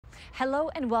Hello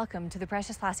and welcome to the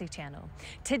Precious Plastic channel.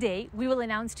 Today, we will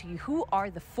announce to you who are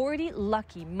the 40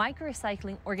 lucky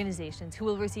microrecycling organizations who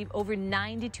will receive over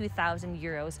 92,000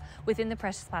 euros within the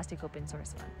Precious Plastic Open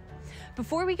Source Fund.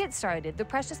 Before we get started, the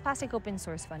Precious Plastic Open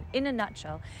Source Fund, in a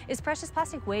nutshell, is Precious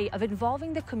Plastic's way of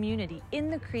involving the community in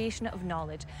the creation of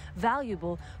knowledge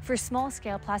valuable for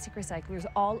small-scale plastic recyclers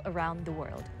all around the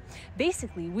world.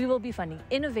 Basically, we will be funding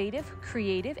innovative,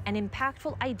 creative, and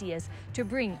impactful ideas to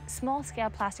bring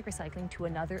small-scale plastic recycling to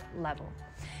another level.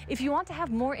 If you want to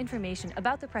have more information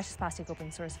about the Precious Plastic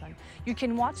Open Source Fund, you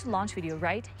can watch the launch video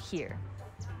right here.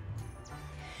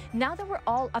 Now that we're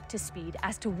all up to speed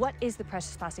as to what is the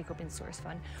Precious Plastic Open Source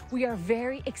Fund, we are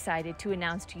very excited to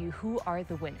announce to you who are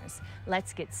the winners.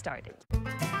 Let's get started.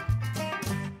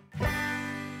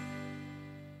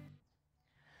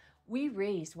 We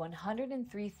raised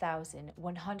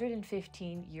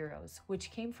 103,115 euros,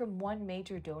 which came from one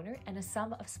major donor and a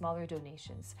sum of smaller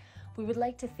donations. We would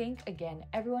like to thank again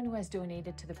everyone who has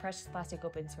donated to the Precious Plastic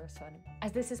Open Source Fund,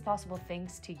 as this is possible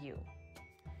thanks to you.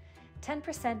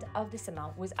 10% of this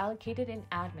amount was allocated in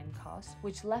admin costs,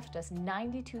 which left us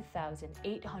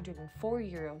 92,804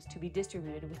 euros to be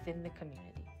distributed within the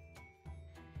community.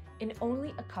 In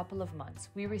only a couple of months,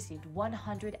 we received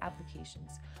 100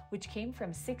 applications, which came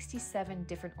from 67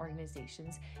 different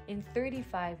organizations in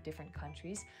 35 different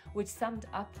countries, which summed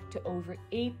up to over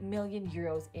 8 million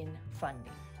euros in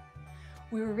funding.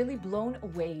 We were really blown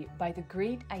away by the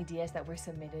great ideas that were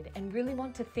submitted and really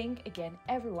want to thank again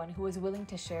everyone who was willing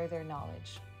to share their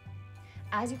knowledge.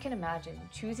 As you can imagine,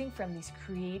 choosing from these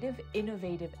creative,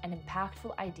 innovative, and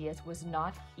impactful ideas was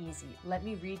not easy. Let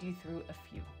me read you through a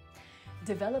few.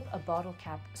 Develop a bottle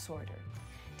cap sorter.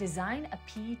 Design a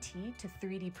PET to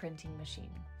 3D printing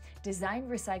machine. Design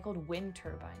recycled wind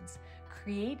turbines.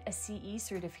 Create a CE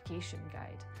certification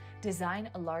guide. Design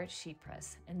a large sheet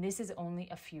press. And this is only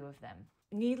a few of them.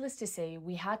 Needless to say,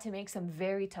 we had to make some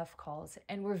very tough calls,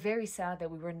 and we're very sad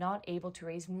that we were not able to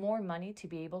raise more money to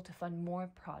be able to fund more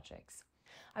projects.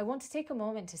 I want to take a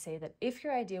moment to say that if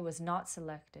your idea was not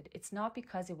selected, it's not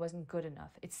because it wasn't good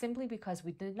enough. It's simply because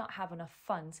we did not have enough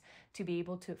funds to be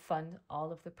able to fund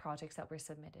all of the projects that were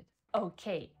submitted.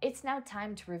 Okay, it's now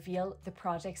time to reveal the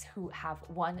projects who have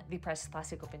won the Precious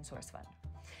Plastic Open Source Fund.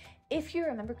 If you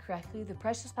remember correctly, the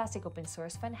Precious Plastic Open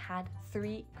Source Fund had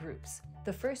 3 groups.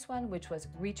 The first one, which was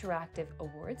Retroactive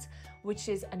Awards, which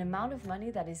is an amount of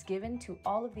money that is given to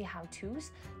all of the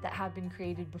how-tos that have been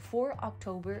created before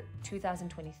October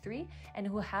 2023 and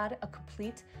who had a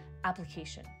complete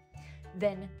application.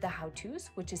 Then the How-tos,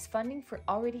 which is funding for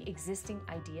already existing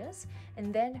ideas,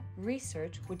 and then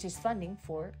Research, which is funding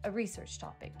for a research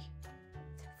topic.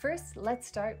 First, let's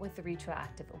start with the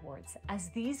Retroactive Awards, as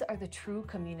these are the true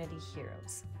community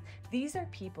heroes. These are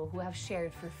people who have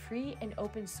shared for free and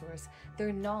open source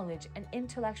their knowledge and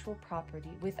intellectual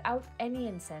property without any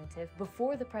incentive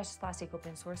before the Precious Plastic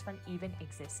Open Source Fund even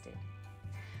existed.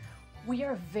 We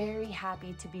are very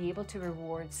happy to be able to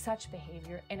reward such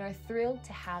behavior and are thrilled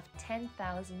to have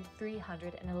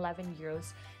 10,311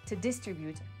 euros to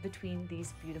distribute between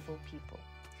these beautiful people.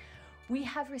 We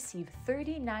have received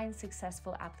 39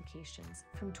 successful applications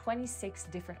from 26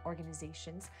 different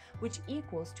organizations, which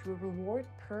equals to a reward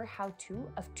per how-to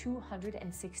of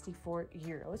 264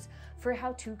 euros for a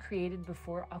how-to created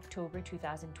before October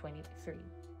 2023.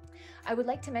 I would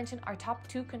like to mention our top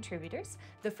 2 contributors.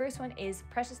 The first one is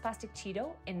Precious Plastic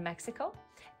Cheeto in Mexico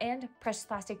and Precious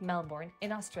Plastic Melbourne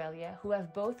in Australia, who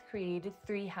have both created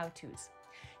 3 how-tos.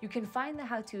 You can find the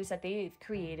how-tos that they've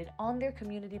created on their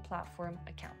community platform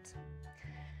account.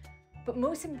 But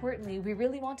most importantly, we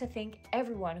really want to thank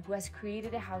everyone who has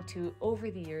created a how-to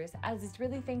over the years, as it's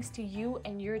really thanks to you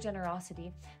and your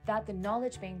generosity that the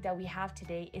knowledge bank that we have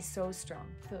today is so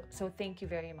strong. So thank you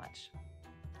very much.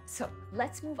 So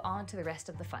let's move on to the rest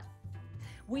of the fund.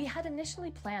 We had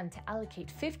initially planned to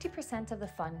allocate 50% of the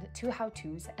fund to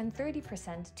how-tos and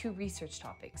 30% to research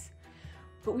topics.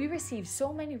 But we received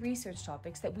so many research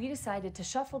topics that we decided to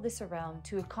shuffle this around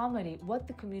to accommodate what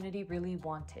the community really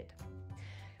wanted.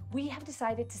 We have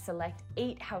decided to select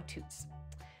 8 how-tos.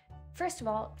 First of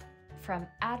all, from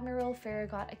Admiral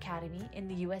Farragut Academy in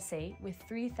the USA with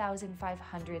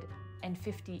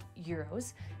 3,550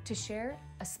 euros to share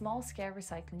a small-scale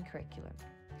recycling curriculum.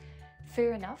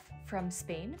 Fair Enough from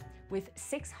Spain with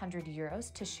 600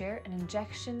 euros to share an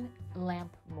injection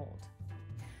lamp mold.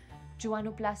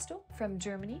 Plasto from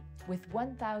Germany with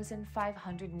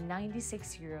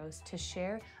 1,596 euros to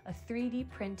share a 3D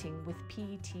printing with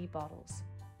PET bottles.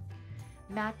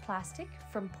 Mad Plastic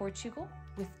from Portugal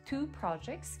with 2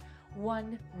 projects,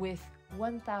 one with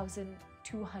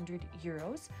 1,200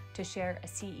 euros to share a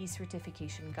CE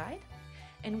certification guide,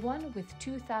 and one with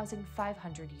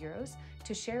 €2,500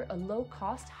 to share a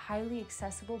low-cost, highly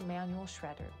accessible manual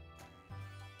shredder.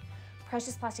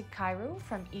 Precious Plastic Cairo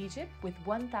from Egypt with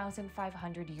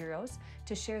 €1,500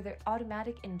 to share their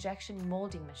automatic injection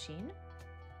molding machine.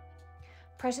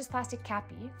 Precious Plastic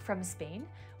Capi from Spain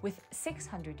with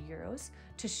 €600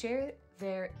 to share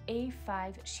their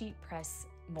A5 sheet press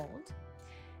mold.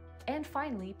 And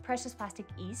finally, Precious Plastic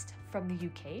East from the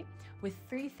UK with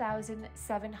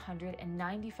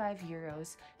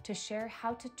 €3,795 to share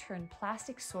how to turn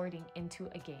plastic sorting into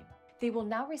a game. They will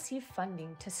now receive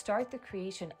funding to start the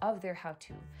creation of their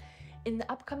how-to. In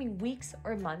the upcoming weeks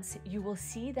or months, you will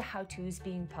see the how-tos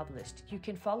being published. You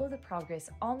can follow the progress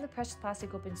on the Precious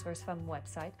Plastic Open Source Fund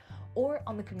website or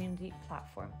on the community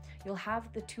platform. You'll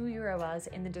have the two URLs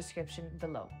in the description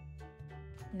below.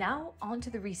 Now on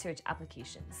to the research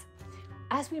applications.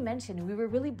 As we mentioned, we were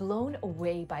really blown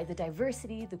away by the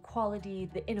diversity, the quality,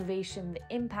 the innovation, the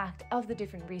impact of the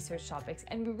different research topics,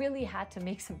 and we really had to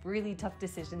make some really tough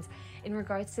decisions in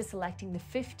regards to selecting the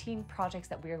 15 projects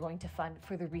that we are going to fund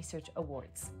for the research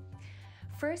awards.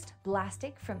 First,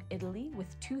 Blastic from Italy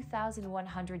with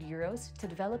 €2,100 to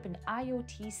develop an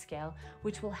IoT scale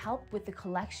which will help with the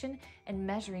collection and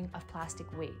measuring of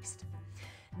plastic waste.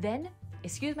 Then,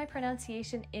 excuse my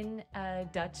pronunciation in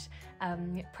Dutch,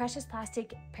 Precious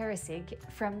Plastic Perisig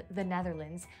from the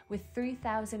Netherlands with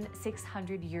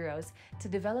 €3,600 to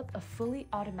develop a fully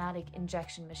automatic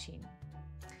injection machine.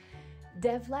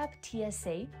 DevLab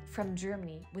TSA from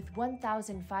Germany with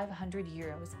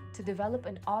 €1,500 to develop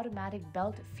an automatic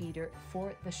belt feeder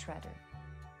for the shredder.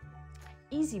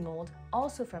 EasyMold,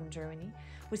 also from Germany,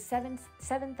 with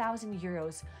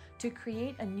 €7,000 to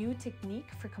create a new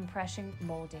technique for compression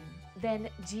molding. Then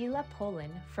Gila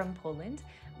Poland from Poland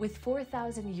with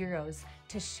 €4,000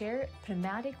 to share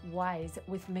pneumatic wise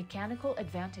with mechanical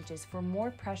advantages for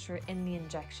more pressure in the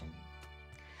injection.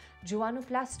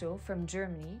 Joanoplasto from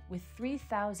Germany with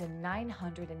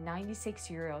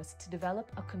 €3,996 to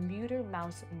develop a commuter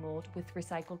mouse mold with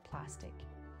recycled plastic.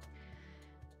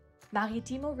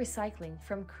 Maritimo Recycling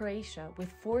from Croatia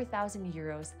with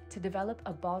 €4,000 to develop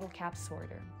a bottle cap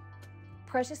sorter.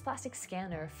 Precious Plastic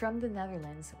Scanner from the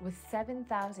Netherlands with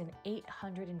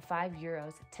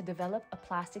 €7,805 to develop a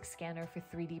plastic scanner for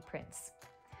 3D prints.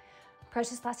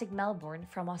 Precious Plastic Melbourne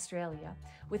from Australia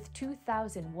with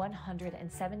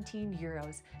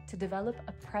 €2,117 to develop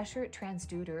a pressure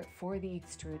transducer for the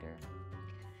extruder.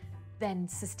 Then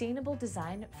Sustainable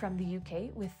Design from the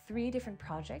UK with 3 different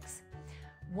projects.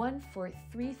 One for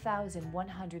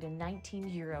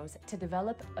 €3,119 to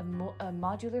develop a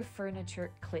modular furniture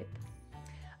clip.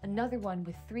 Another one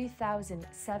with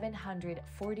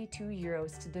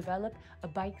 €3,742 to develop a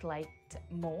bike light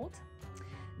mold.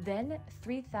 Then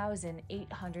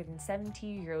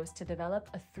 €3,870 to develop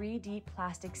a 3D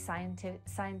plastic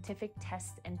scientific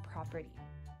test and property.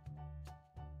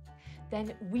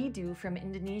 Then WeDo from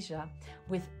Indonesia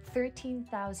with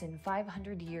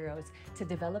 €13,500 to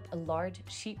develop a large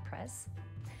sheet press.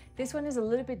 This one is a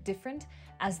little bit different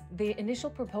as the initial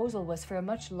proposal was for a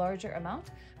much larger amount,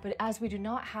 but as we do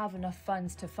not have enough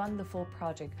funds to fund the full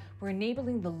project, we're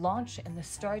enabling the launch and the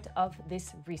start of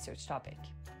this research topic.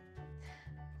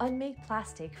 Unmake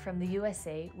Plastic from the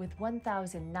USA with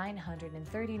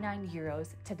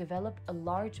 €1,939 to develop a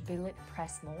large billet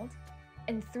press mold.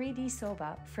 And 3D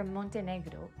Soba from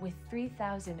Montenegro with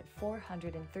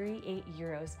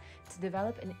 €3,438 to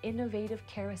develop an innovative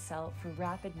carousel for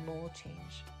rapid mold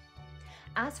change.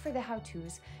 As for the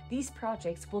how-tos, these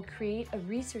projects will create a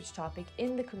research topic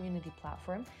in the community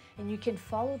platform, and you can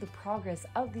follow the progress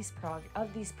of these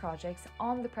projects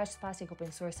on the Precious Plastic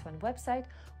Open Source Fund website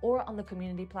or on the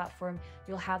community platform.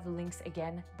 You'll have the links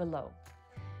again below.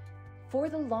 For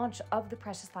the launch of the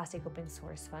Precious Plastic Open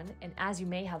Source Fund, and as you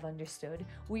may have understood,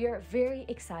 we are very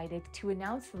excited to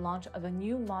announce the launch of a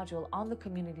new module on the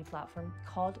community platform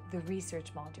called the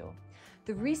Research Module.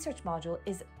 The Research Module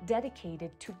is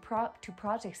dedicated to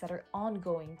projects that are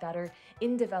ongoing, that are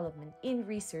in development, in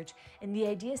research, and the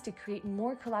idea is to create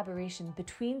more collaboration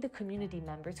between the community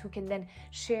members who can then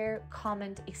share,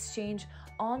 comment, exchange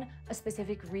on a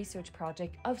specific research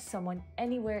project of someone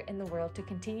anywhere in the world to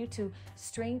continue to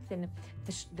strengthen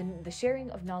the sharing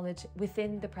of knowledge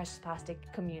within the precious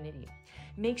plastic community.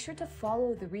 Make sure to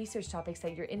follow the research topics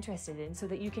that you're interested in so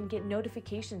that you can get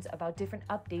notifications about different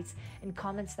updates and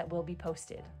comments that will be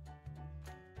posted.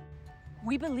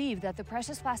 We believe that the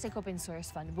Precious Plastic Open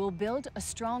Source Fund will build a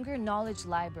stronger knowledge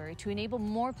library to enable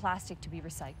more plastic to be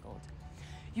recycled.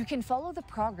 You can follow the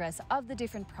progress of the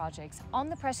different projects on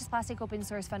the Precious Plastic Open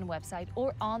Source Fund website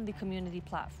or on the community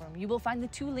platform. You will find the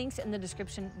 2 links in the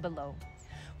description below.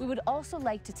 We would also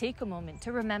like to take a moment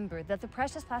to remember that the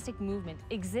precious plastic movement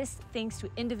exists thanks to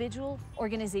individual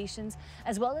organizations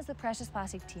as well as the precious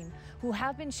plastic team who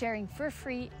have been sharing for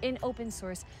free in open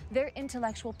source their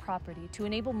intellectual property to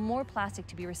enable more plastic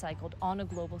to be recycled on a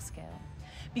global scale.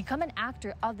 Become an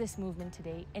actor of this movement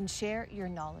today and share your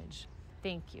knowledge.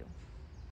 Thank you.